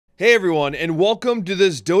Hey everyone, and welcome to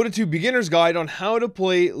this Dota 2 beginner's guide on how to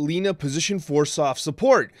play Lina Position 4 soft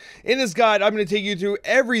support. In this guide, I'm going to take you through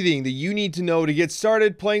everything that you need to know to get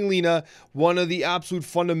started playing Lina, one of the absolute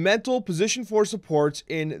fundamental Position 4 supports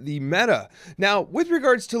in the meta. Now, with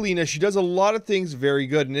regards to Lina, she does a lot of things very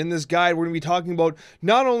good, and in this guide, we're going to be talking about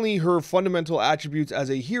not only her fundamental attributes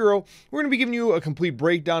as a hero, we're going to be giving you a complete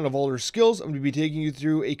breakdown of all her skills. I'm going to be taking you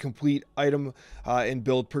through a complete item and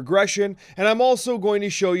build progression, and I'm also going to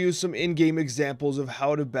show you some in-game examples of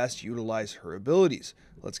how to best utilize her abilities.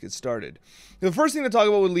 Let's get started. The first thing to talk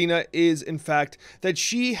about with Lina is, in fact, that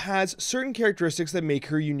she has certain characteristics that make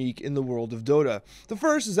her unique in the world of Dota. The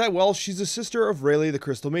first is that, well, she's a sister of Rayleigh the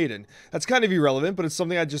Crystal Maiden. That's kind of irrelevant, but it's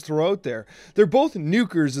something I just throw out there. They're both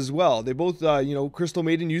nukers as well. They both, Crystal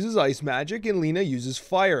Maiden uses ice magic and Lina uses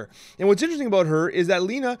fire. And what's interesting about her is that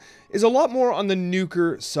Lina is a lot more on the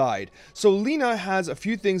nuker side. So Lina has a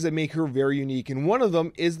few things that make her very unique, and one of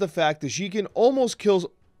them is the fact that she can almost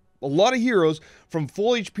kill a lot of heroes from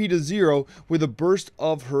full HP to 0 with a burst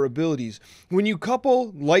of her abilities. When you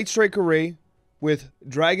couple Light Strike Array with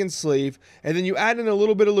Dragon Slave, and then you add in a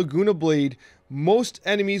little bit of Laguna Blade, most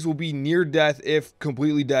enemies will be near death, if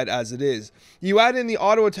completely dead as it is. You add in the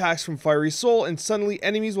auto attacks from Fiery Soul, and suddenly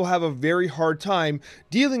enemies will have a very hard time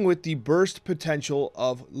dealing with the burst potential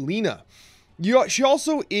of Lina. She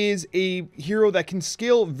also is a hero that can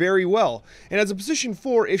scale very well, and as a position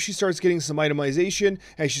 4, if she starts getting some itemization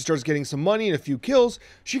and she starts getting some money and a few kills,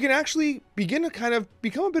 she can actually begin to kind of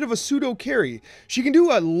become a bit of a pseudo carry. She can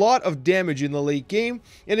do a lot of damage in the late game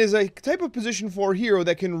and is a type of position 4 hero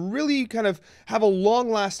that can really kind of have a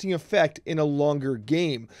long-lasting effect in a longer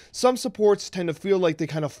game. Some supports tend to feel like they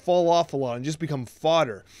kind of fall off a lot and just become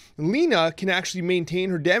fodder. Lina can actually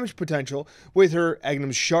maintain her damage potential with her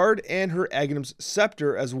Aghanim's Shard and her Aghanim's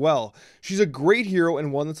Scepter as well. She's a great hero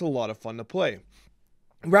and one that's a lot of fun to play.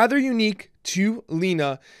 Rather unique to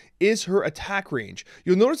Lina is her attack range.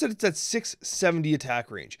 You'll notice that it's at 670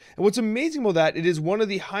 attack range. And what's amazing about that, it is one of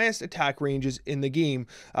the highest attack ranges in the game,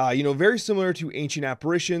 very similar to Ancient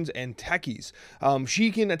Apparitions and Techies.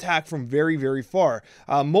 She can attack from very, very far.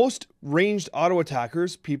 Most ranged auto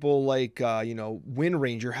attackers, people like, Wind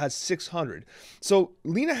Ranger, has 600. So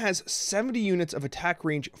Lina has 70 units of attack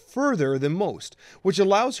range further than most, which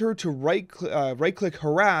allows her to right-click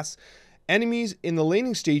harass enemies in the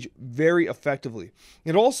laning stage very effectively.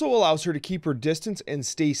 It also allows her to keep her distance and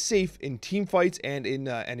stay safe in team fights and in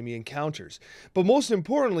enemy encounters. But most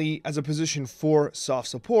importantly, as a position 4 soft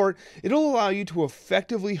support, it'll allow you to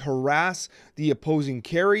effectively harass the opposing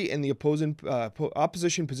carry and the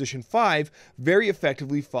opposition position 5 very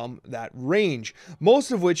effectively from that range,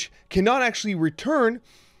 most of which cannot actually return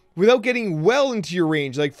without getting well into your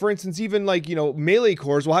range. Like, for instance, even melee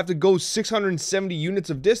cores will have to go 670 units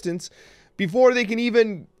of distance before they can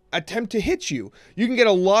even attempt to hit you. You can get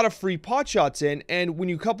a lot of free pot shots in, and when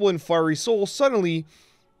you couple in Fiery Soul, suddenly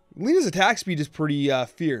Lina's attack speed is pretty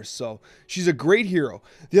fierce, so she's a great hero.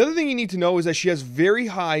 The other thing you need to know is that she has very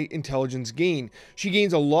high intelligence gain. She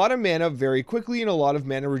gains a lot of mana very quickly and a lot of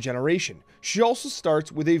mana regeneration. She also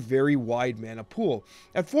starts with a very wide mana pool.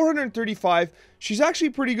 At 435, she's actually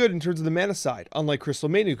pretty good in terms of the mana side, unlike Crystal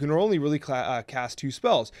Maiden, who can only really cast 2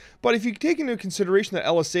 spells. But if you take into consideration that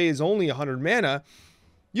LSA is only 100 mana,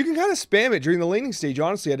 you can kind of spam it during the laning stage,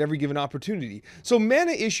 honestly, at every given opportunity. So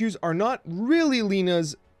mana issues are not really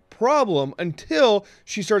Lina's problem until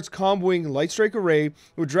she starts comboing Light Strike Array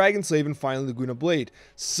with Dragon Slave and finally Laguna Blade.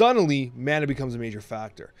 Suddenly, mana becomes a major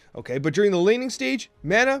factor. Okay, but during the laning stage,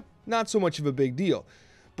 mana, not so much of a big deal.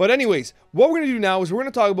 But anyways, what we're going to do now is we're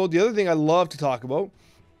going to talk about the other thing I love to talk about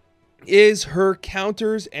is her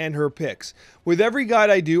counters and her picks. With every guide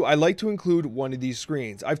I do, I like to include one of these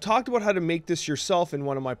screens. I've talked about how to make this yourself in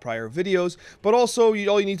one of my prior videos, but also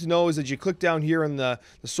all you need to know is that you click down here in the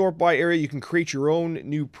sort by area, you can create your own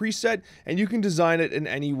new preset, and you can design it in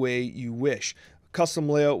any way you wish. Custom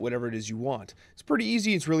layout, whatever it is you want. It's pretty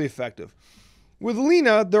easy, it's really effective. With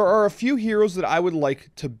Lina, there are a few heroes that I would like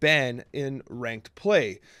to ban in ranked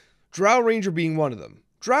play. Drow Ranger being one of them.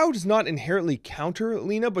 Drow does not inherently counter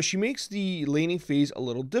Lina, but she makes the laning phase a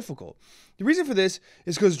little difficult. The reason for this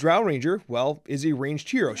is because Drow Ranger, well, is a ranged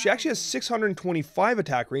hero. She actually has 625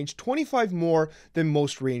 attack range, 25 more than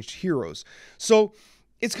most ranged heroes. So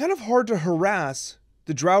it's kind of hard to harass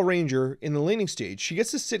the Drow Ranger in the laning stage. She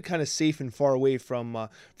gets to sit kind of safe and far away from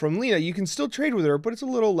Lina. You can still trade with her, but it's a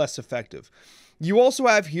little less effective. You also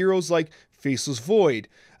have heroes like Faceless Void,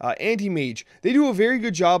 Anti-Mage. They do a very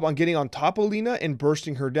good job on getting on top of Lina and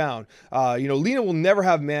bursting her down. Lina will never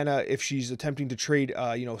have mana if she's attempting to trade,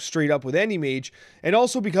 straight up with Anti-Mage. And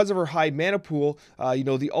also because of her high mana pool,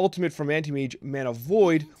 the ultimate from Anti-Mage, Mana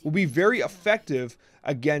Void, will be very effective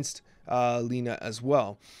against Lina as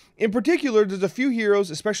well. In particular, there's a few heroes,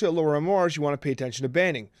 especially at lower MRs, you want to pay attention to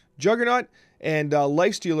banning. Juggernaut and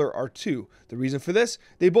Lifestealer are two. The reason for this,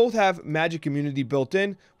 they both have magic immunity built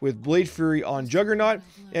in, with Blade Fury on Juggernaut,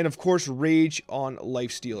 and of course Rage on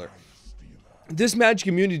Lifestealer. This magic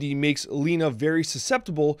immunity makes Lina very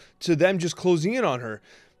susceptible to them just closing in on her.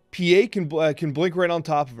 PA can blink right on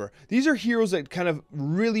top of her. These are heroes that kind of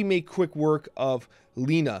really make quick work of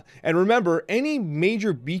Lina. And remember, any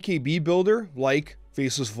major BKB builder, like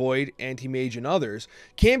Faceless Void, Anti-Mage, and others,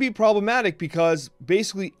 can be problematic because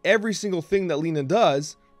basically every single thing that Lina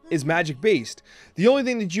does is magic based. The only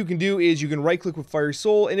thing that you can do is you can right click with Fiery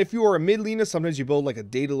Soul, and if you are a mid Lina, sometimes you build like a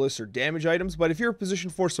Daedalus or damage items, but if you're a position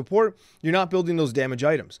 4 support, you're not building those damage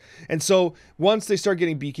items. And so once they start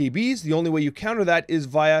getting BKBs, the only way you counter that is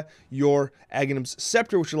via your Aghanim's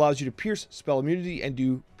Scepter, which allows you to pierce spell immunity and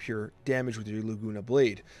do pure damage with your Laguna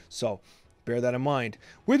Blade. So bear that in mind.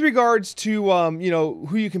 With regards to,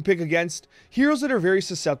 who you can pick against, heroes that are very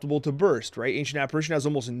susceptible to burst, right? Ancient Apparition has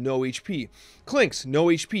almost no HP. Clinks, no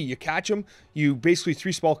HP. You catch him, you basically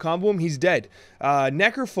 3-spell combo him, he's dead.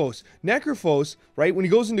 Necrophos, right? When he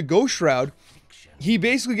goes into Ghost Shroud, he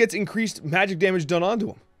basically gets increased magic damage done onto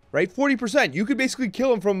him, right? 40%. You could basically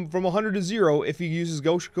kill him from 100 to 0 if he uses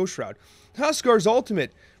Ghost Shroud. Huskar's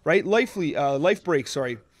ultimate, right? Life Break,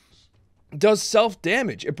 does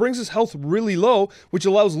self-damage. It brings his health really low, which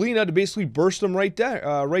allows Lina to basically burst them right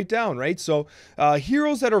down, right? So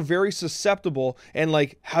heroes that are very susceptible and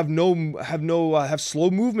like have slow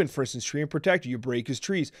movement, for instance, Tree and Protector, you break his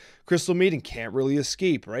trees. Crystal Maiden can't really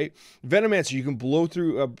escape, right? Venomancer, you can blow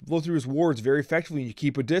through his wards very effectively, and you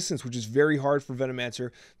keep a distance, which is very hard for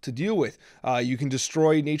Venomancer to deal with. You can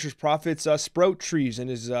destroy Nature's Prophet's sprout trees and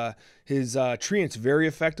his treants very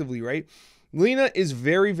effectively, right? Lina is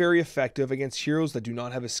very, very effective against heroes that do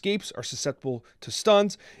not have escapes, are susceptible to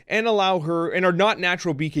stuns, and are not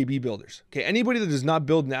natural BKB builders. Okay, anybody that does not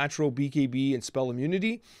build natural BKB and spell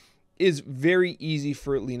immunity is very easy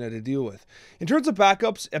for Lina to deal with. In terms of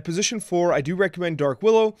backups, at position 4, I do recommend Dark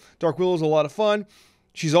Willow. Dark Willow is a lot of fun.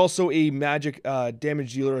 She's also a magic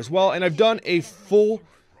damage dealer as well, and I've done a full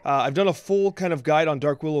kind of guide on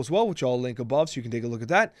Dark Willow as well, which I'll link above so you can take a look at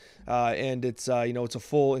that. And it's it's a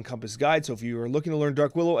full encompass guide. So if you are looking to learn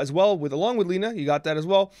Dark Willow as well, along with Lina, you got that as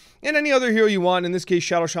well. And any other hero you want. In this case,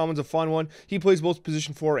 Shadow Shaman's a fun one. He plays both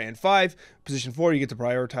position 4 and 5. Position 4, you get to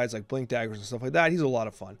prioritize like Blink Daggers and stuff like that. He's a lot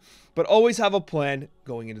of fun. But always have a plan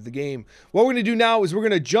going into the game. What we're going to do now is we're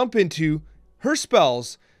going to jump into her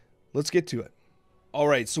spells. Let's get to it.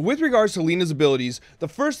 Alright, so with regards to Lina's abilities, the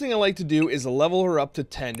first thing I like to do is level her up to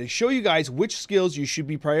 10 to show you guys which skills you should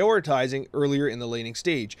be prioritizing earlier in the laning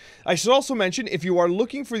stage. I should also mention, if you are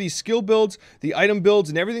looking for these skill builds, the item builds,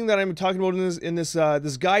 and everything that I'm talking about in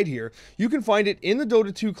this guide here, you can find it in the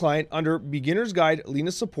Dota 2 client under Beginner's Guide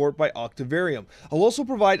Lina Support by Octavarium. I'll also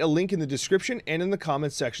provide a link in the description and in the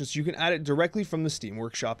comments section so you can add it directly from the Steam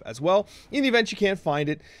Workshop as well, in the event you can't find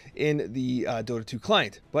it in the Dota 2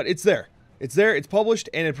 client. But it's there. It's there, it's published,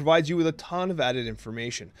 and it provides you with a ton of added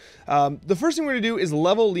information. The first thing we're going to do is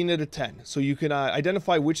level Lina to 10, so you can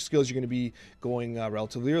identify which skills you're going to be going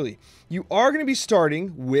relatively early. You are going to be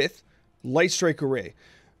starting with Light Strike Array.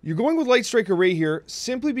 You're going with Light Strike Array here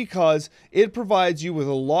simply because it provides you with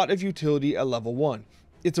a lot of utility at level 1.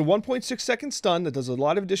 It's a 1.6 second stun that does a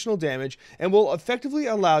lot of additional damage and will effectively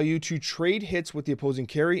allow you to trade hits with the opposing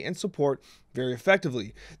carry and support very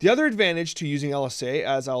effectively. The other advantage to using LSA,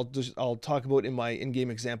 as I'll talk about in my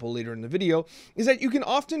in-game example later in the video, is that you can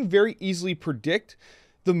often very easily predict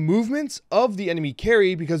the movements of the enemy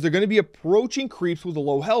carry because they're going to be approaching creeps with a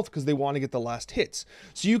low health because they want to get the last hits.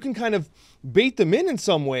 So you can kind of bait them in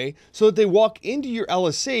some way so that they walk into your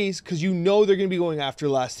LSAs because you know they're going to be going after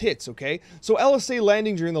last hits, okay? So LSA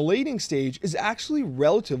landing during the laning stage is actually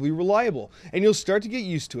relatively reliable and you'll start to get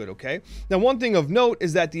used to it, okay? Now, one thing of note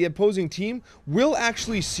is that the opposing team will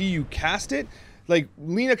actually see you cast it. Like,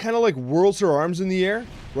 Lina kind of like whirls her arms in the air,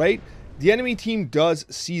 right? The enemy team does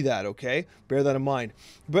see that, okay? Bear that in mind.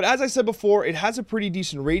 But as I said before, it has a pretty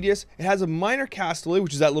decent radius. It has a minor cast delay,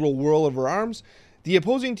 which is that little whirl of her arms. The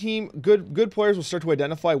opposing team, good players will start to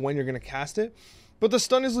identify when you're going to cast it. But the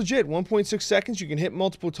stun is legit, 1.6 seconds, you can hit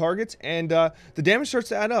multiple targets, and the damage starts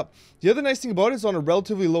to add up. The other nice thing about it is on a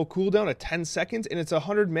relatively low cooldown at 10 seconds, and it's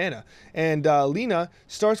 100 mana. And Lina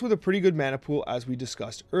starts with a pretty good mana pool, as we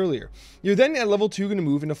discussed earlier. You're then at level 2 going to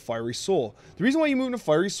move into Fiery Soul. The reason why you move into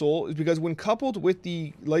Fiery Soul is because when coupled with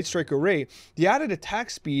the Light Strike Array, the added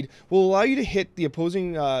attack speed will allow you to hit the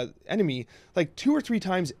opposing enemy like 2 or 3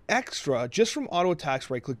 times extra just from auto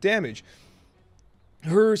attacks right-click damage.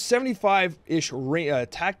 Her 75-ish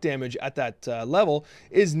attack damage at that level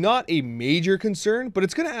is not a major concern, but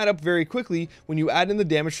it's going to add up very quickly when you add in the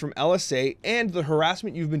damage from LSA and the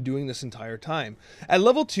harassment you've been doing this entire time. At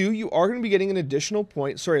level 2, you are going to be getting an additional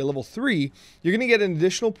point, sorry, at level 3, you're going to get an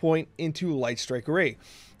additional point into Light Strike Array.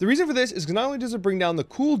 The reason for this is because not only does it bring down the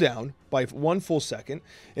cooldown by 1 full second,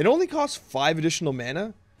 it only costs 5 additional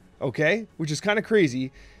mana, okay, which is kind of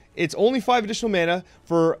crazy. It's only 5 additional mana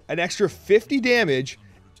for an extra 50 damage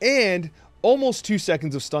and almost 2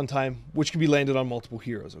 seconds of stun time, which can be landed on multiple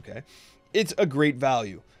heroes, okay? It's a great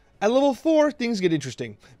value. At level 4, things get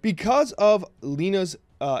interesting. Because of Lina's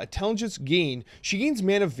intelligence gain, she gains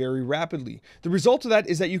mana very rapidly. The result of that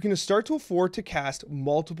is that you can start to afford to cast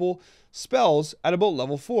multiple spells at about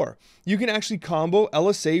level 4. You can actually combo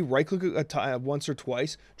LSA, right-click once or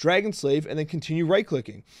twice, Dragon Slave, and then continue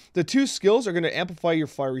right-clicking. The 2 skills are going to amplify your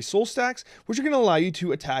Fiery Soul stacks, which are going to allow you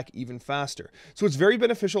to attack even faster. So it's very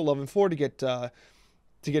beneficial at level 4 to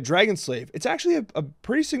get Dragon Slave. It's actually a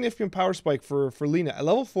pretty significant power spike for Lina. At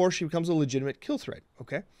level 4, she becomes a legitimate kill threat,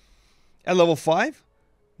 okay? At level 5,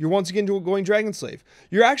 you're once again going Dragon Slave.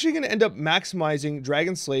 You're actually going to end up maximizing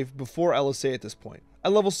Dragon Slave before LSA at this point.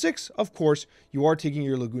 At level 6, of course, you are taking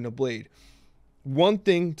your Laguna Blade. One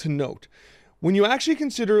thing to note, when you actually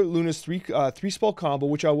consider Luna's three spell combo,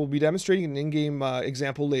 which I will be demonstrating in an in-game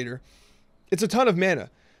example later, it's a ton of mana.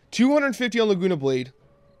 250 on Laguna Blade,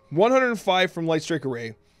 105 from Light Strike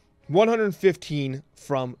Array, 115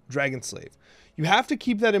 from Dragon Slave. You have to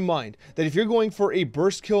keep that in mind, that if you're going for a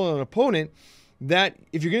burst kill on an opponent, that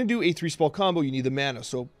if you're going to do a 3-spell combo, you need the mana.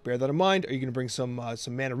 So bear that in mind. Are you going to bring some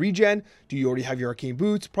mana regen? Do you already have your Arcane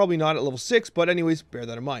Boots? Probably not at level 6, but anyways, bear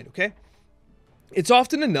that in mind, okay? It's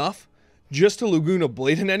often enough just to Laguna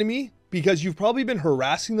Blade an enemy because you've probably been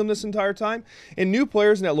harassing them this entire time. And new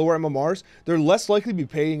players and at lower MMRs, they're less likely to be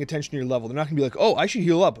paying attention to your level. They're not going to be like, oh, I should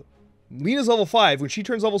heal up. Lina's level 5. When she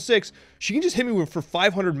turns level 6, she can just hit me for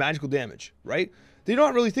 500 magical damage, right? They're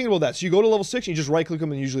not really thinking about that. So you go to level 6 and you just right-click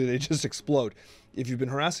them and usually they just explode if you've been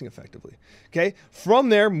harassing effectively. Okay? From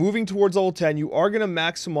there, moving towards level 10, you are going to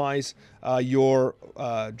maximize your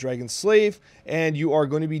Dragon Slave, and you are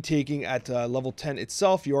going to be taking at level 10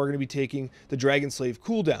 itself, you are going to be taking the Dragon Slave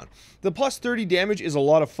cooldown. The plus 30 damage is a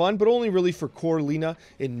lot of fun, but only really for core Lina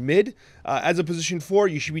in mid. As a position 4,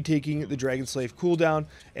 you should be taking the Dragon Slave cooldown,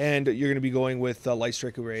 and you're going to be going with Light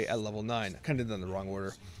Strike Array at level 9. I kind of did that in the wrong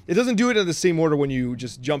order. It doesn't do it in the same order when you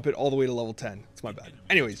just jump it all the way to level 10. It's my bad.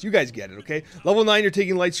 Anyways, you guys get it, okay? Level 9, you're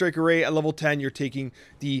taking Light Strike Array. At level 10, you're taking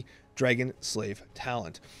the Dragon Slave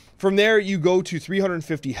talent. From there, you go to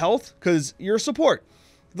 350 health because you're a support.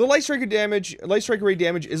 The Light Strike Array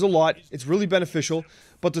damage is a lot. It's really beneficial,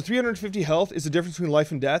 but the 350 health is the difference between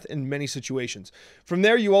life and death in many situations. From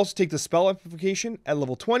there, you also take the spell amplification at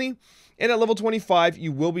level 20, and at level 25,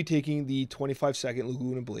 you will be taking the 25-second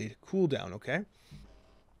Laguna Blade cooldown, okay?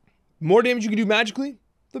 More damage you can do magically,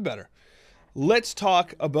 the better. Let's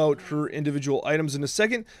talk about her individual items in a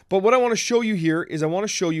second, but what I want to show you here is I want to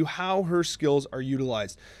show you how her skills are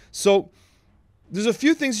utilized. So there's a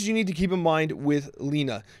few things that you need to keep in mind with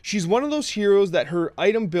Lina. She's one of those heroes that her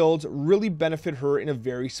item builds really benefit her in a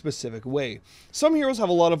very specific way. Some heroes have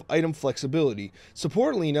a lot of item flexibility.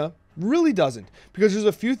 Support Lina really doesn't, because there's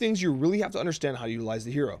a few things you really have to understand how to utilize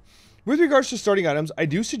the hero. With regards to starting items, I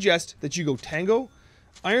do suggest that you go Tango,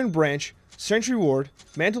 Iron Branch, Sentry Ward,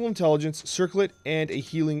 Mantle Intelligence, Circlet, and a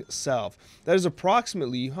Healing Salve. That is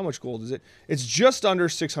approximately, how much gold is it? It's just under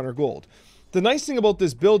 600 gold. The nice thing about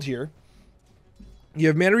this build here, you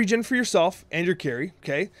have mana regen for yourself and your carry,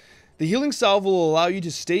 okay? The Healing Salve will allow you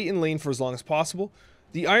to stay in lane for as long as possible.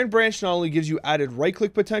 The Iron Branch not only gives you added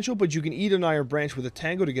right-click potential, but you can eat an Iron Branch with a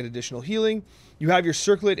Tango to get additional healing. You have your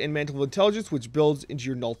Circlet and Mantle of Intelligence, which builds into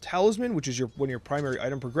your Null Talisman, which is one of your primary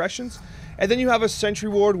item progressions. And then you have a Sentry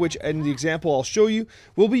Ward, which, in the example I'll show you,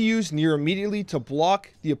 will be used near immediately to block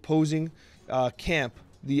the opposing camp,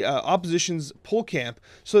 the opposition's pull camp,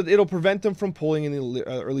 so that it'll prevent them from pulling in the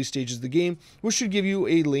early stages of the game, which should give you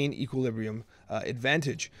a lane equilibrium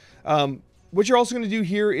advantage. What you're also going to do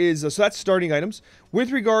here is, so that's starting items.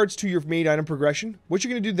 With regards to your main item progression, what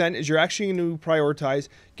you're going to do then is you're actually going to prioritize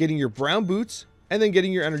getting your brown boots and then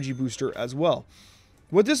getting your energy booster as well.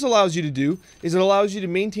 What this allows you to do is it allows you to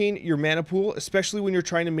maintain your mana pool, especially when you're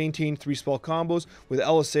trying to maintain 3-spell combos with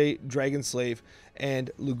LSA, Dragon Slave,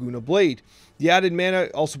 and Laguna Blade. The added mana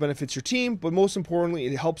also benefits your team, but most importantly,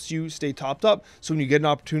 it helps you stay topped up, so when you get an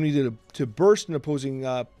opportunity to burst an opposing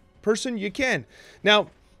person, you can.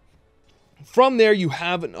 Now, from there, you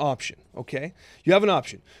have an option, okay? You have an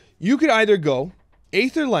option. You could either go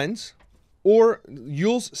Aether Lens or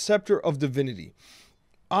Yule's Scepter of Divinity.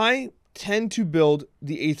 I tend to build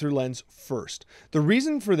the Aether Lens first. The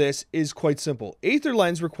reason for this is quite simple. Aether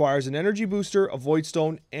Lens requires an energy booster, a Void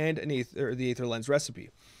Stone, and the Aether Lens recipe.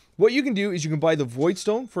 What you can do is you can buy the Void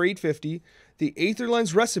Stone for $8.50, the Aether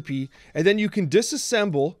Lens recipe, and then you can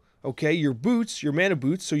disassemble, okay, your boots, your mana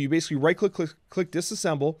boots. So you basically right-click, click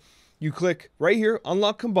disassemble. You click right here,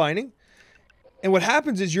 unlock combining. And what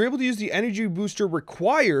happens is you're able to use the energy booster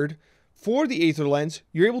required for the Aether Lens.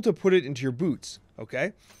 You're able to put it into your boots,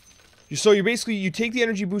 okay? So you take the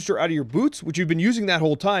energy booster out of your boots, which you've been using that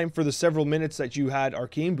whole time for the several minutes that you had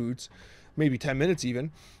arcane boots, maybe 10 minutes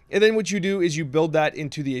even. And then what you do is you build that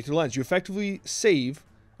into the Aether Lens. You effectively save,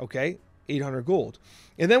 okay, 800 gold.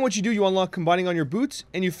 And then what you do, you unlock combining on your boots,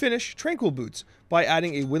 and you finish Tranquil Boots by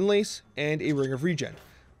adding a Windlace and a Ring of Regen.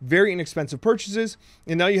 Very inexpensive purchases,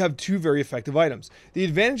 and now you have two very effective items. The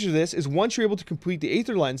advantage of this is once you're able to complete the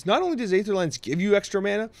Aether Lens, not only does Aether Lens give you extra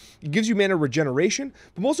mana, it gives you mana regeneration,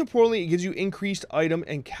 but most importantly, it gives you increased item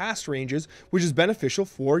and cast ranges, which is beneficial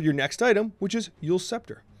for your next item, which is Yule's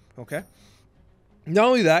Scepter, okay? Not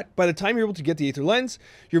only that, by the time you're able to get the Aether Lens,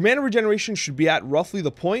 your mana regeneration should be at roughly the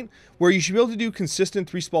point where you should be able to do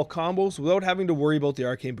consistent 3-spell combos without having to worry about the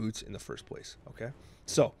arcane boots in the first place, okay?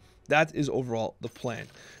 So, that is overall the plan.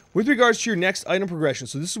 With regards to your next item progression,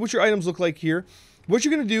 so this is what your items look like here. What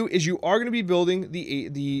you're going to do is you are going to be building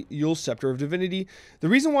the Yule's Scepter of Divinity. The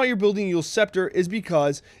reason why you're building Yule's Scepter is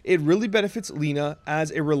because it really benefits Lina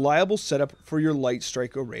as a reliable setup for your Light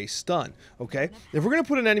Strike Array stun, okay? If we're going to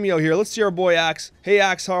put an enemy out here, let's see our boy Axe. Hey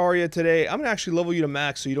Axe, how are you today? I'm going to actually level you to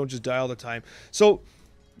max so you don't just die all the time. So,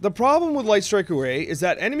 the problem with Light Strike Array is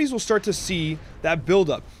that enemies will start to see that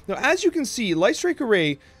buildup. Now, as you can see, Light Strike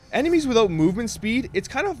Array, enemies without movement speed, it's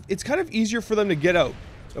kind of easier for them to get out,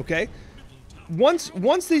 okay? Once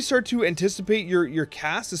they start to anticipate your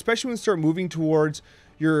cast, especially when they start moving towards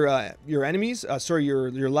your enemies,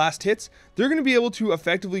 your last hits, they're going to be able to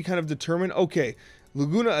effectively kind of determine, okay,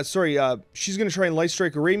 Laguna, she's going to try and Light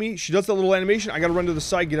Strike Array me. She does that little animation. I got to run to the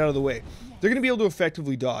side, get out of the way. They're going to be able to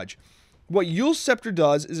effectively dodge. What Yule's Scepter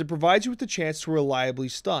does is it provides you with the chance to reliably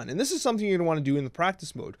stun, and this is something you're going to want to do in the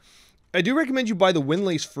practice mode. I do recommend you buy the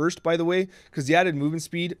Windlace first, by the way, because the added movement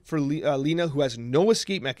speed for Lina, who has no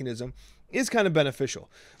escape mechanism, is kind of beneficial.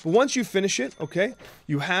 But once you finish it, okay,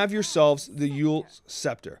 you have yourselves the Yule's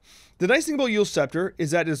Scepter. The nice thing about Yule's Scepter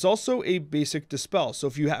is that it's also a basic dispel. So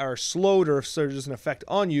if you are slowed or if there's an effect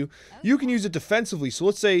on you, you can use it defensively. So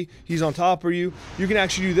let's say he's on top of you, you can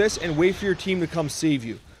actually do this and wait for your team to come save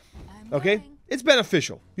you. Okay? It's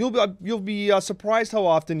beneficial. You'll be surprised how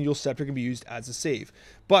often Yule's Scepter can be used as a save.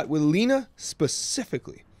 But with Lina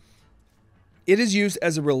specifically, it is used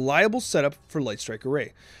as a reliable setup for Light Strike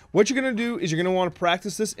Array. What you're going to do is you're going to want to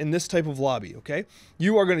practice this in this type of lobby, okay?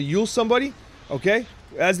 You are going to Yule somebody, okay?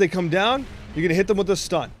 As they come down, you're going to hit them with a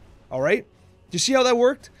stun, all right? Do you see how that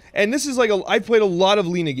worked? And this is like, I've played a lot of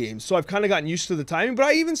Lina games, so I've kind of gotten used to the timing, but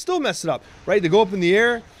I even still mess it up, right? They go up in the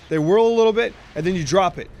air, they whirl a little bit, and then you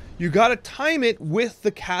drop it. You got to time it with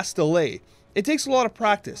the cast delay. It takes a lot of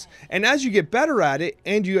practice, and as you get better at it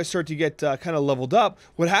and you start to get kind of leveled up,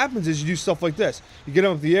 what happens is you do stuff like this. You get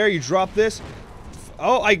up in the air, you drop this.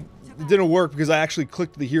 Oh, it didn't work because I actually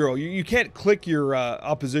clicked the hero. You can't click your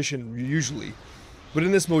opposition usually, but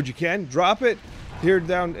in this mode you can. Drop it, here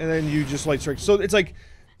down, and then you just Light Strike. So it's like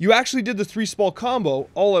you actually did the 3-spell combo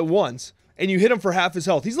all at once, and you hit him for half his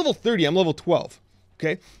health. He's level 30, I'm level 12.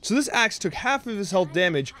 Okay, so this axe took half of his health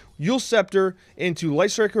damage, Yule's Scepter into Light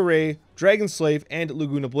Strike Array, Dragon Slave, and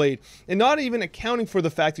Laguna Blade. And not even accounting for the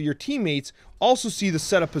fact that your teammates also see the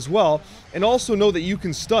setup as well, and also know that you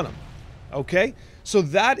can stun them. Okay, so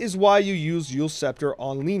that is why you use Yule's Scepter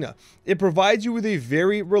on Lina. It provides you with a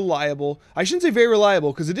very reliable, I shouldn't say very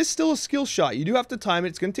reliable, because it is still a skill shot. You do have to time it,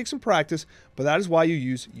 it's going to take some practice, but that is why you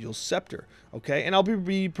use Yule's Scepter. Okay, and I'll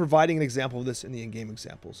be providing an example of this in the in-game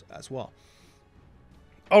examples as well.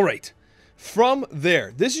 All right, from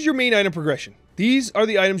there, this is your main item progression. These are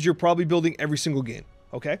the items you're probably building every single game,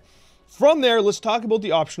 okay? From there, let's talk about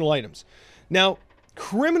the optional items. Now,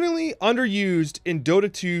 criminally underused in Dota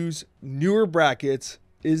 2's newer brackets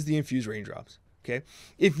is the Infused Raindrops, Okay,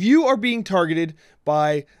 if you are being targeted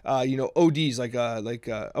by you know, ODs like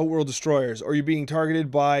Outworld Destroyers, or you're being targeted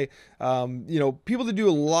by you know, people that do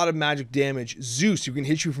a lot of magic damage, Zeus, who can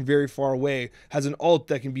hit you from very far away, has an ult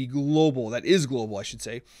that can be global, that is global, I should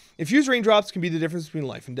say. Infused raindrops can be the difference between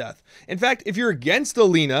life and death. In fact, if you're against the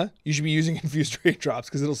Lina, you should be using infused raindrops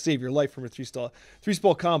because it'll save your life from a three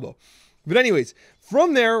spell combo. But anyways,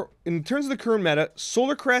 from there, in terms of the current meta,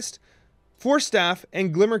 Solar Crest, Force Staff,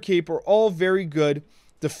 and Glimmer Cape are all very good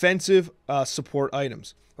defensive support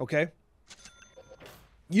items, okay?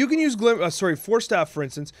 You can use Force Staff, for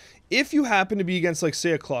instance, if you happen to be against, like,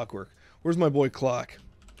 say, a Clockwork. Where's my boy Clock?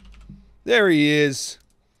 There he is.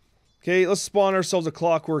 Okay, let's spawn ourselves a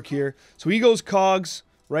Clockwork here. So he goes Cogs,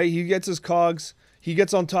 right? He gets his Cogs. He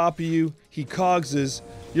gets on top of you. He Cogses.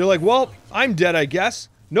 You're like, well, I'm dead, I guess.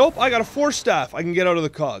 Nope, I got a Force Staff. I can get out of the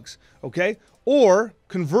Cogs, okay? Or,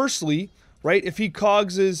 conversely, right, if he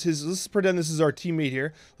Cogses his, let's pretend this is our teammate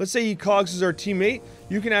here. Let's say he Cogses our teammate.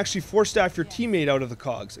 You can actually Force Staff your teammate out of the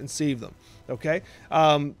Cogs and save them, okay?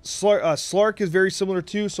 Slark is very similar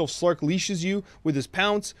too. So if Slark leashes you with his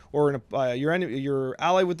Pounce, or your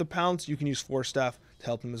ally with the Pounce, you can use Force Staff to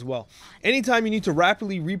help him as well. Anytime you need to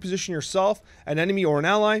rapidly reposition yourself, an enemy, or an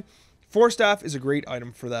ally, Force Staff is a great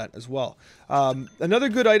item for that as well. Another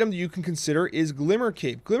good item that you can consider is Glimmer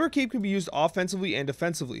Cape. Glimmer Cape can be used offensively and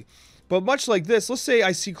defensively. But much like this, let's say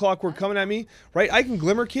I see Clockwork coming at me, right? I can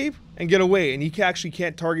Glimmer Cape and get away, and he actually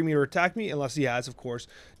can't target me or attack me unless he has, of course,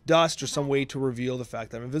 dust or some way to reveal the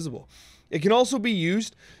fact that I'm invisible. It can also be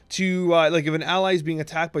used to, like if an ally is being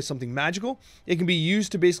attacked by something magical, it can be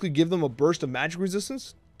used to basically give them a burst of magic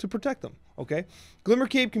resistance to protect them, okay? Glimmer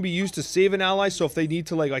Cape can be used to save an ally, so if they need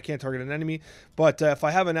to, like, I can't target an enemy, but if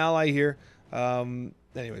I have an ally here,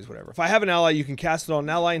 anyways, whatever. If I have an ally, you can cast it on an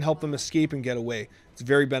ally and help them escape and get away. It's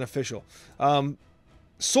very beneficial.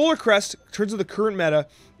 Solar Crest, in terms of the current meta,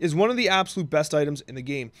 is one of the absolute best items in the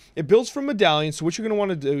game. It builds from medallions, so what you're going to want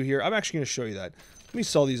to do here, I'm actually going to show you that. Let me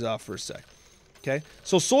sell these off for a sec. Okay,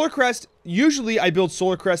 so Solar Crest, usually I build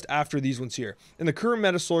Solar Crest after these ones here. In the current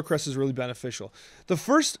meta, Solar Crest is really beneficial. The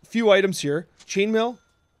first few items here, Chainmail,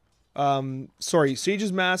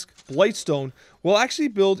 Sage's Mask, Blightstone, will actually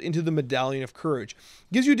build into the Medallion of Courage.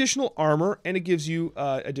 It gives you additional armor, and it gives you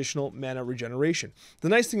additional mana regeneration. The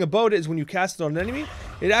nice thing about it is when you cast it on an enemy,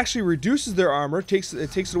 it actually reduces their armor, it takes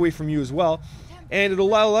it away from you as well, and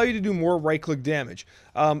it'll allow you to do more right-click damage.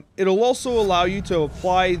 It'll also allow you to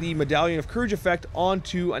apply the Medallion of Courage effect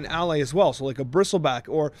onto an ally as well, so like a Bristleback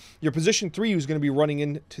or your position 3 who's going to be running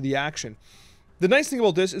into the action. The nice thing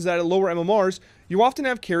about this is that at lower MMRs, you often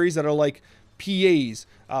have carries that are like PAs,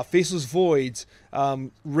 Faceless Voids,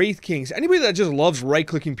 Wraith Kings, anybody that just loves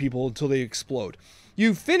right-clicking people until they explode.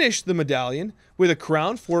 You finish the Medallion with a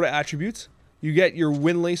Crown, Florida attributes, you get your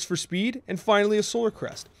Windlace for speed, and finally a Solar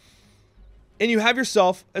Crest. And you have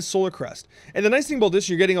yourself a Solar Crest. And the nice thing about this,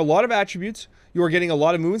 you're getting a lot of attributes, you are getting a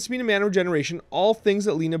lot of movement speed and mana regeneration, all things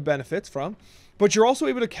that Lina benefits from. But you're also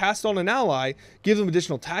able to cast on an ally, give them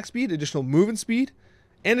additional attack speed, additional movement speed,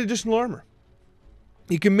 and additional armor.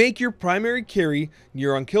 You can make your primary carry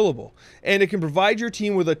near unkillable, and it can provide your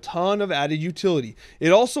team with a ton of added utility.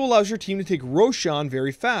 It also allows your team to take Roshan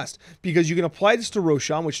very fast, because you can apply this to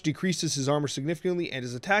Roshan, which decreases his armor significantly and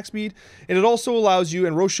his attack speed, and it also allows you,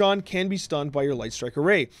 and Roshan can be stunned by your Light Strike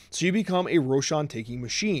Array, so you become a Roshan taking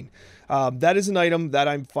machine. That is an item that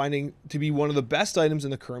I'm finding to be one of the best items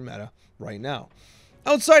in the current meta right now.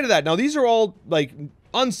 Outside of that, now these are all like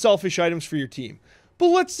unselfish items for your team. But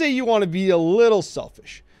let's say you want to be a little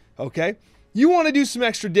selfish, okay? You want to do some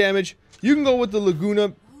extra damage. You can go with the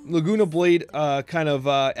Laguna Blade kind of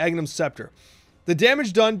Agnum Scepter. The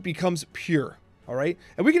damage done becomes pure, all right?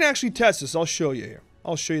 And we can actually test this. I'll show you here.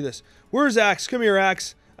 I'll show you this. Where's Axe? Come here,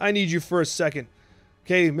 Axe. I need you for a second.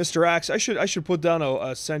 Okay, Mr. Axe. I should put down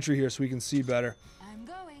a sentry here so we can see better.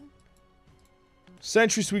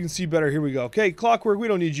 Sentry so we can see better. Here we go. Okay, Clockwork, we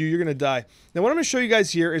don't need you. You're going to die. Now, what I'm going to show you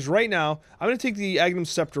guys here is right now, I'm going to take the Agnum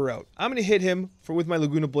Scepter out. I'm going to hit him with my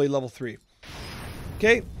Laguna Blade level 3.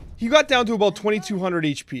 Okay, he got down to about 2200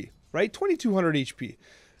 HP, right? 2200 HP.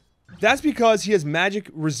 That's because he has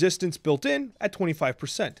magic resistance built in at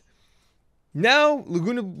 25%. Now,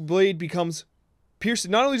 Laguna Blade becomes pierce.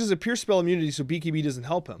 Not only does it pierce spell immunity, so BKB doesn't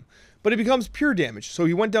help him, but it becomes pure damage. So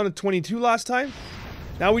he went down to 22 last time.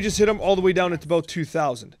 Now we just hit him all the way down at about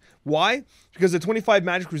 2,000. Why? Because the 25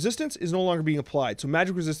 magic resistance is no longer being applied. So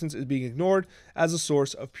magic resistance is being ignored as a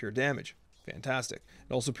source of pure damage. Fantastic.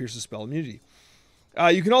 It also pierces spell immunity.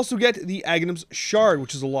 You can also get the Agnum's Shard,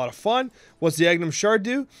 which is a lot of fun. What's the Agnum Shard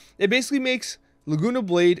do? It basically makes Laguna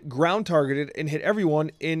Blade ground targeted and hit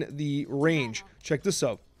everyone in the range. Check this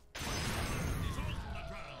out.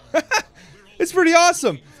 It's pretty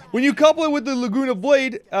awesome. When you couple it with the Laguna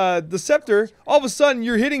Blade, the Scepter, all of a sudden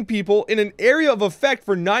you're hitting people in an area of effect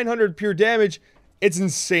for 900 pure damage. It's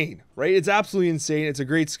insane, right? It's absolutely insane. It's a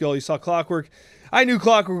great skill. You saw Clockwork. I knew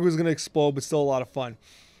Clockwork was going to explode, but still a lot of fun.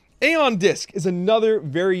 Aeon Disc is another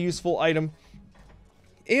very useful item.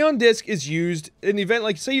 Aeon Disc is used in the event,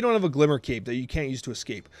 like say you don't have a Glimmer Cape that you can't use to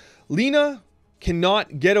escape. Lina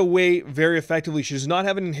cannot get away very effectively. She does not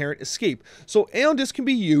have an inherent escape. So Aeon Disc can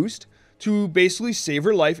be used to basically save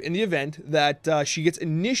her life in the event that she gets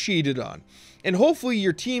initiated on. And hopefully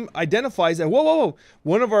your team identifies that, whoa,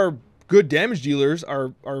 one of our good damage dealers,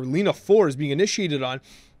 our Lina 4 is being initiated on.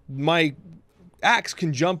 My Axe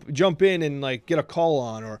can jump in and like get a call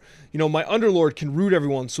on, or you know, my Underlord can root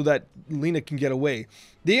everyone so that Lina can get away.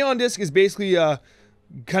 The Aeon Disc is basically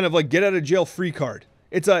kind of like get out of jail free card.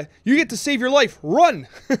 It's you get to save your life, run,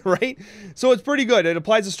 right? So it's pretty good. It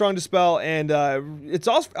applies a strong dispel, and it's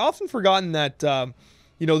often forgotten that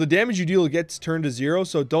you know, the damage you deal gets turned to 0.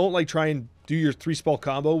 So don't like try and do your 3-spell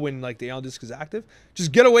combo when like the Aeon Disc is active.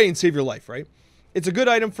 Just get away and save your life, right? It's a good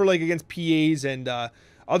item for like against PAs and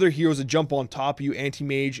other heroes that jump on top of you,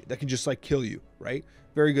 anti-mage that can just like kill you, right?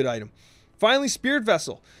 Very good item. Finally, Spirit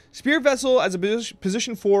Vessel. Spirit Vessel as a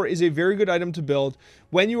position 4 is a very good item to build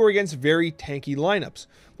when you are against very tanky lineups.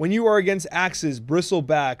 When you are against Axes,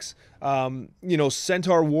 Bristlebacks, you know,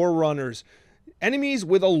 Centaur War Runners, enemies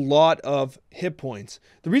with a lot of hit points.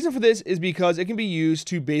 The reason for this is because it can be used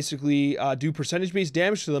to basically do percentage-based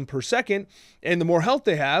damage to them per second, and the more health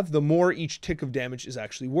they have, the more each tick of damage is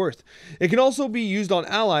actually worth. It can also be used on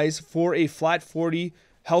allies for a flat 40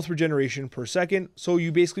 health regeneration per second, so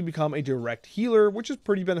you basically become a direct healer, which is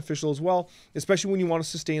pretty beneficial as well, especially when you want to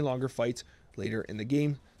sustain longer fights later in the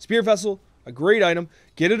game. Spirit Vessel, a great item.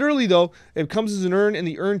 Get it early though. It comes as an urn, and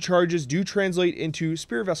the urn charges do translate into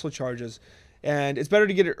Spirit Vessel charges. And it's better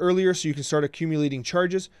to get it earlier so you can start accumulating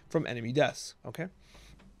charges from enemy deaths, okay?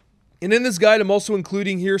 And in this guide, I'm also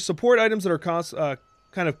including here support items that are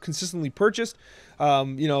kind of consistently purchased,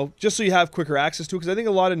 you know, just so you have quicker access to it, because I think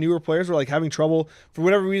a lot of newer players were like having trouble for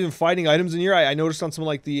whatever reason finding items in here. I noticed on some of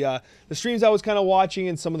like the streams I was kind of watching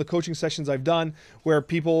and some of the coaching sessions I've done where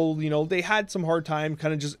people, you know, they had some hard time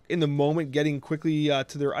kind of just in the moment getting quickly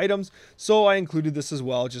to their items. So I included this as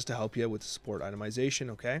well just to help you with the support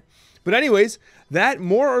itemization, okay? But anyways, that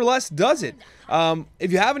more or less does it.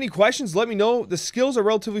 If you have any questions, let me know. The skills are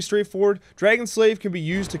relatively straightforward. Dragon Slave can be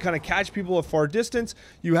used to kind of catch people at far distance.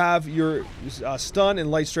 You have your stun and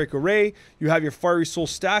light strike array. You have your fiery soul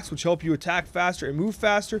stacks, which help you attack faster and move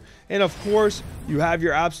faster. And of course, you have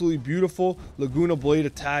your absolutely beautiful Laguna Blade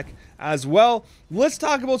attack as well. Let's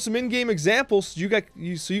talk about some in-game examples so you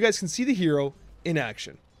guys can see the hero in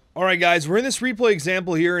action. Alright guys, we're in this replay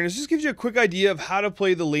example here, and it just gives you a quick idea of how to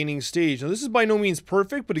play the laning stage. Now this is by no means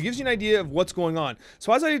perfect, but it gives you an idea of what's going on.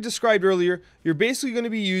 So as I described earlier, you're basically going to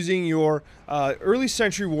be using your early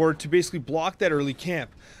sentry ward to basically block that early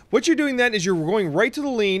camp. What you're doing then is you're going right to the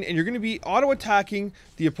lane, and you're going to be auto-attacking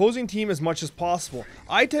the opposing team as much as possible.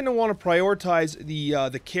 I tend to want to prioritize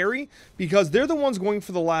the carry, because they're the ones going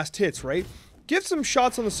for the last hits, right? Give some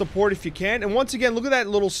shots on the support if you can, and once again, look at that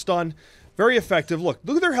little stun. Very effective. Look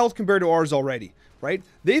at their health compared to ours already, right?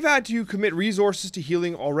 They've had to commit resources to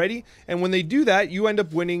healing already, and when they do that, you end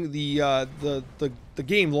up winning the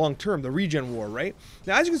game long term, the regen war, right?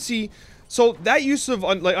 Now, as you can see, so that use of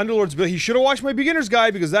like Underlord's ability, he should have watched my beginner's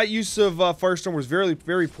guide because that use of Firestorm was very,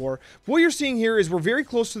 very poor. But what you're seeing here is we're very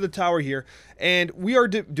close to the tower here, and we are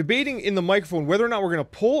debating in the microphone whether or not we're going to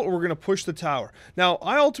pull or we're going to push the tower. Now,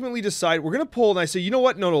 I ultimately decide we're going to pull, and I say, you know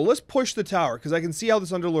what? No, let's push the tower because I can see how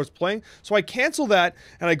this Underlord's playing. So I cancel that,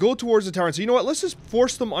 and I go towards the tower and say, you know what? Let's just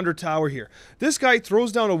force them under tower here. This guy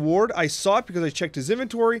throws down a ward. I saw it because I checked his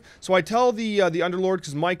inventory. So I tell the Underlord,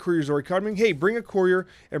 because my courier is already coming, hey, bring a courier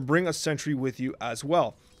and bring a sentry with you as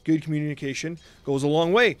well. Good communication goes a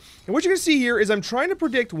long way. And what you're going to see here is I'm trying to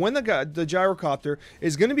predict when the gyrocopter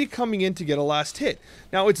is going to be coming in to get a last hit.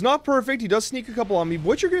 Now, it's not perfect. He does sneak a couple on me. But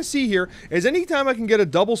what you're going to see here is anytime I can get a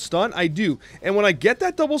double stun, I do. And when I get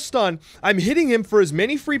that double stun, I'm hitting him for as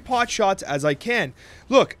many free pot shots as I can.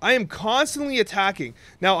 Look, I am constantly attacking.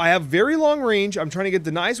 Now, I have very long range. I'm trying to get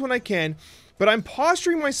denies when I can. But I'm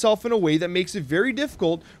posturing myself in a way that makes it very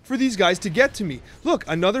difficult for these guys to get to me. Look,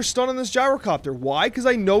 another stun on this gyrocopter. Why? Because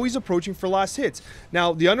I know he's approaching for last hits.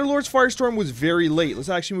 Now, the Underlord's Firestorm was very late. Let's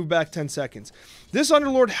actually move back 10 seconds. This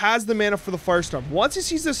Underlord has the mana for the Firestorm. Once he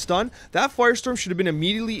sees this stun, that Firestorm should have been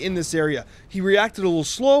immediately in this area. He reacted a little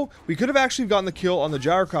slow. We could have actually gotten the kill on the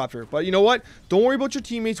gyrocopter. But you know what? Don't worry about your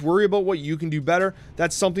teammates. Worry about what you can do better.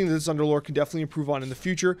 That's something that this Underlord can definitely improve on in the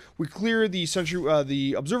future. We clear the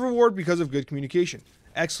Observer Ward because of good communication.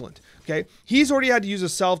 Excellent. Okay, he's already had to use a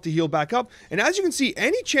salve to heal back up. And as you can see,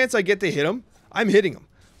 any chance I get to hit him, I'm hitting him,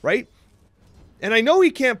 right? And I know he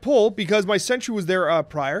can't pull because my sentry was there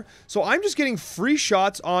prior. So I'm just getting free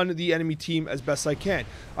shots on the enemy team as best I can.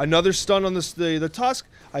 Another stun on the Tusk.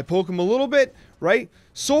 I poke him a little bit, right?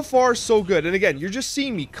 So far, so good. And again, you're just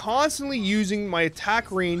seeing me constantly using my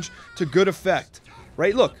attack range to good effect,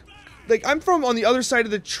 right? Look, like I'm from on the other side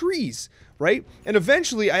of the trees, right? And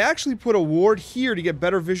eventually, I actually put a ward here to get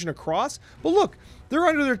better vision across. But look, they're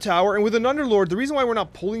under their tower, and with an Underlord, the reason why we're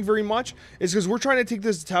not pulling very much is because we're trying to take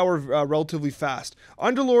this tower relatively fast.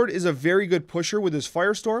 Underlord is a very good pusher with his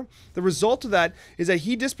Firestorm. The result of that is that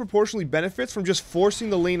he disproportionately benefits from just forcing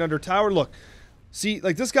the lane under tower. Look, see,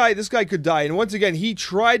 like this guy could die, and once again, he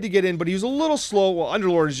tried to get in, but he was a little slow. Well,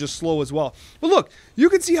 Underlord is just slow as well. But look, you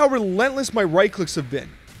can see how relentless my right clicks have been.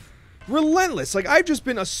 Relentless. Like, I've just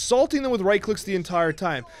been assaulting them with right clicks the entire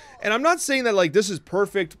time. And I'm not saying that, like, this is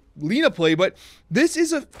perfect Lina play, but this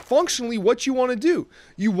is functionally what you want to do.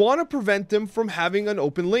 You want to prevent them from having an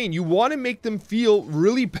open lane. You want to make them feel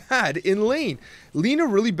really bad in lane. Lina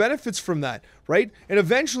really benefits from that, right? And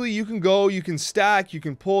eventually you can go, you can stack, you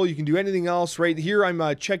can pull, you can do anything else, right? Here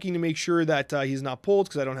I'm checking to make sure that he's not pulled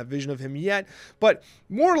because I don't have vision of him yet. But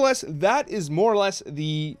more or less, that is more or less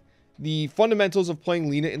the fundamentals of playing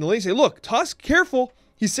Lina in the lane. Say, look, Tusk, careful.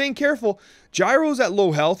 He's saying careful. Gyro's at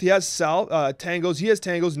low health. He has tangos. He has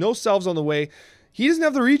tangos. No salves on the way. He doesn't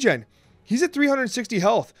have the regen. He's at 360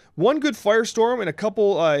 health. One good Firestorm and a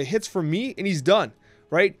couple hits from me, and he's done.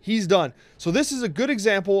 Right? He's done. So this is a good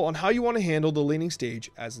example on how you want to handle the laning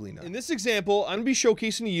stage as Lina. In this example, I'm going to be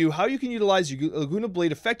showcasing to you how you can utilize your Laguna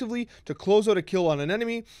Blade effectively to close out a kill on an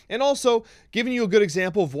enemy, and also giving you a good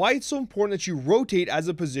example of why it's so important that you rotate as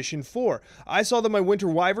a position 4. I saw that my Winter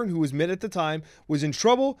Wyvern, who was mid at the time, was in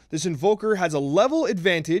trouble. This Invoker has a level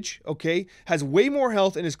advantage, okay, has way more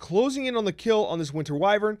health, and is closing in on the kill on this Winter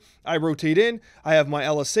Wyvern. I rotate in. I have my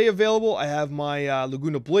LSA available. I have my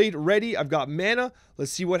Laguna Blade ready. I've got mana.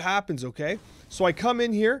 Let's see what happens, okay? So I come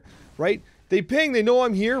in here, right? They ping, they know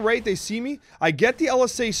I'm here, right? They see me. I get the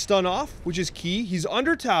LSA stun off, which is key. He's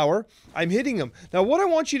under tower. I'm hitting him. Now, what I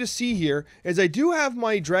want you to see here is I do have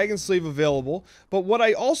my Dragon Slave available, but what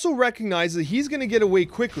I also recognize is that he's going to get away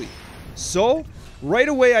quickly. So, right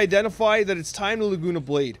away identify that it's time to Laguna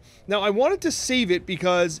Blade. Now, I wanted to save it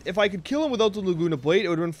because if I could kill him without the Laguna Blade, it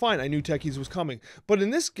would have been fine. I knew Techies was coming. But in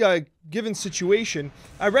this given situation,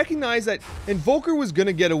 I recognized that Invoker was going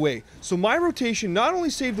to get away. So my rotation not only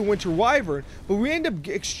saved the Winter Wyvern, but we end up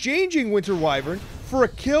exchanging Winter Wyvern for a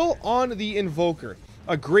kill on the Invoker.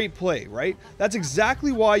 A great play, right? That's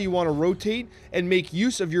exactly why you want to rotate and make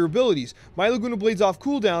use of your abilities. My Laguna Blade's off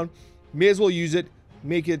cooldown. May as well use it.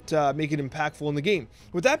 Make it impactful in the game.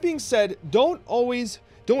 With that being said, don't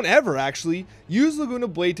ever actually use Laguna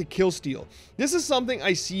Blade to kill steal. This is something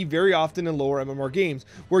I see very often in lower MMR games,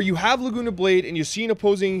 where you have Laguna Blade and you see an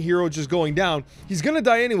opposing hero just going down. He's gonna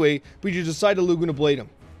die anyway, but you decide to Laguna Blade him.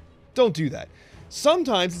 Don't do that.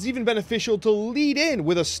 Sometimes it's even beneficial to lead in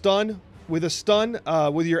with a stun, with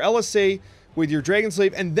your LSA, with your Dragon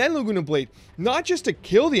Slave, and then Laguna Blade. Not just to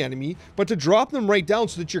kill the enemy, but to drop them right down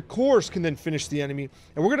so that your cores can then finish the enemy.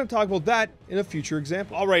 And we're going to talk about that in a future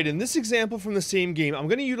example. Alright, in this example from the same game, I'm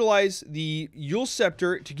going to utilize the Eul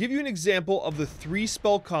Scepter to give you an example of the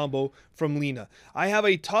 3-spell combo from Lina. I have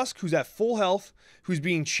a Tusk who's at full health, who's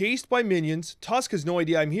being chased by minions. Tusk has no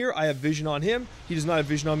idea I'm here. I have vision on him. He does not have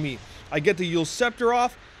vision on me. I get the Eul Scepter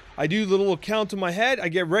off. I do the little count in my head. I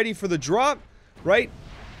get ready for the drop, right?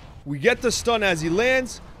 We get the stun as he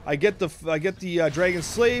lands. I get the Dragon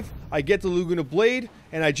Slave. I get the Laguna Blade,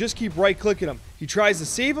 and I just keep right-clicking him. He tries to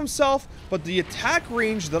save himself, but the attack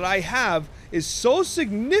range that I have is so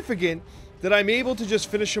significant that I'm able to just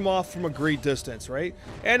finish him off from a great distance, right?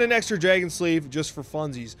 And an extra Dragon Slave just for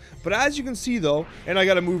funsies. But as you can see, though, and I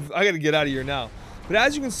gotta get out of here now. But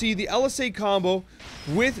as you can see, the LSA combo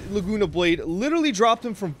with Laguna Blade literally dropped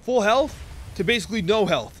him from full health to basically no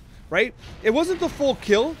health, right? It wasn't the full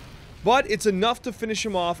kill, but it's enough to finish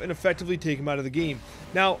him off and effectively take him out of the game.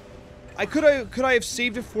 Now, could I have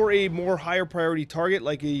saved it for a more higher priority target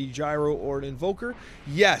like a Gyro or an Invoker?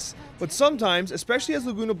 Yes, but sometimes, especially as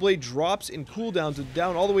Laguna Blade drops in cooldown to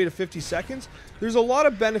down all the way to 50 seconds, there's a lot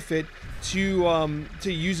of benefit to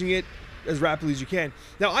using it as rapidly as you can.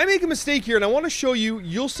 Now, I make a mistake here, and I want to show you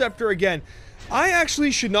Eul Scepter again. I actually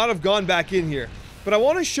should not have gone back in here, but I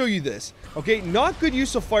want to show you this. Okay, not good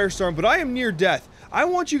use of Firestorm, but I am near death. I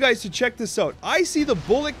want you guys to check this out. I see the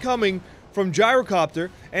bullet coming from Gyrocopter,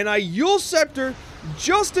 and I Eul Scepter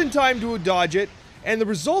just in time to dodge it, and the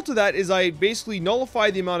result of that is I basically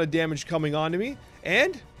nullify the amount of damage coming onto me,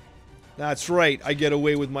 and That's right, I get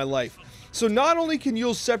away with my life. So not only can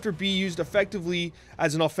Eul's Scepter be used effectively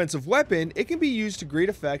as an offensive weapon, it can be used to great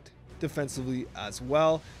effect defensively as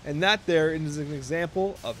well. And that there is an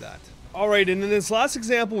example of that. Alright, and in this last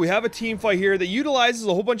example, we have a team fight here that utilizes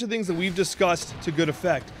a whole bunch of things that we've discussed to good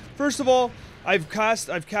effect. First of all, I've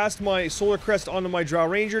cast my Solar Crest onto my Drow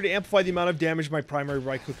Ranger to amplify the amount of damage my primary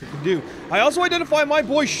Right Cooker can do. I also identify my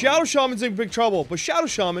boy Shadow Shaman's in big trouble, but Shadow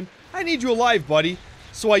Shaman, I need you alive, buddy.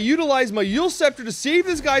 So I utilized my Eul's Scepter to save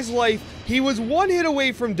this guy's life. He was one hit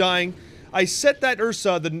away from dying. I set that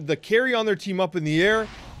Ursa, the carry on their team, up in the air.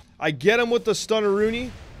 I get him with the Stunner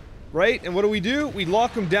Rooney, right? And what do? We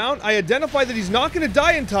lock him down. I identify that he's not going to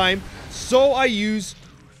die in time, so I use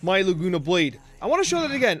my Laguna Blade. I want to show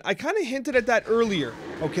that again. I kind of hinted at that earlier,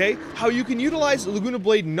 okay? How you can utilize Laguna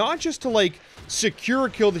Blade not just to, like, secure a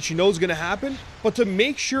kill that you know is going to happen, but to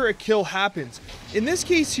make sure a kill happens. In this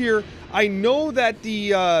case here, I know that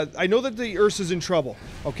the Ursa's in trouble,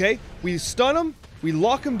 okay? We stun him, we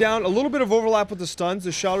lock him down, a little bit of overlap with the stuns.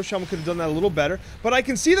 The Shadow Shaman could have done that a little better, but I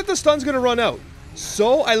can see that the stun's going to run out.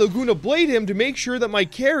 So I Laguna Blade him to make sure that my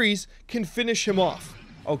carries can finish him off,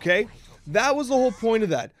 okay? That was the whole point of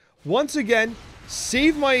that. Once again,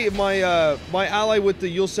 save my ally with the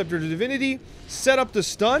Eul's Scepter to Divinity, set up the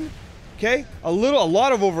stun, okay? A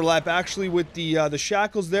lot of overlap actually with the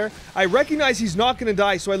shackles there. I recognize he's not going to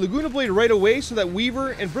die, so I Laguna Blade right away so that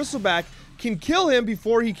Weaver and Bristleback can kill him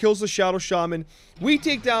before he kills the Shadow Shaman. We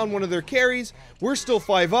take down one of their carries. We're still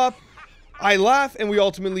 5 up. I laugh, and we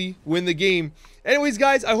ultimately win the game. Anyways,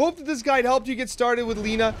 guys, I hope that this guide helped you get started with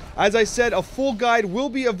Lina. As I said, a full guide will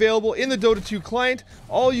be available in the Dota 2 client.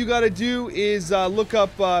 All you got to do is look up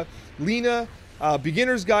Lina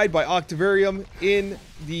Beginner's Guide by Octavarium in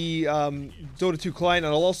the Dota 2 client,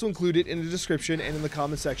 and I'll also include it in the description and in the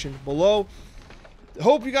comment section below.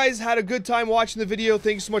 Hope you guys had a good time watching the video.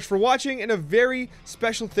 Thank you so much for watching, and a very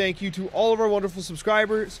special thank you to all of our wonderful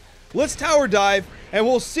subscribers. Let's tower dive, and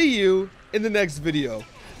we'll see you in the next video.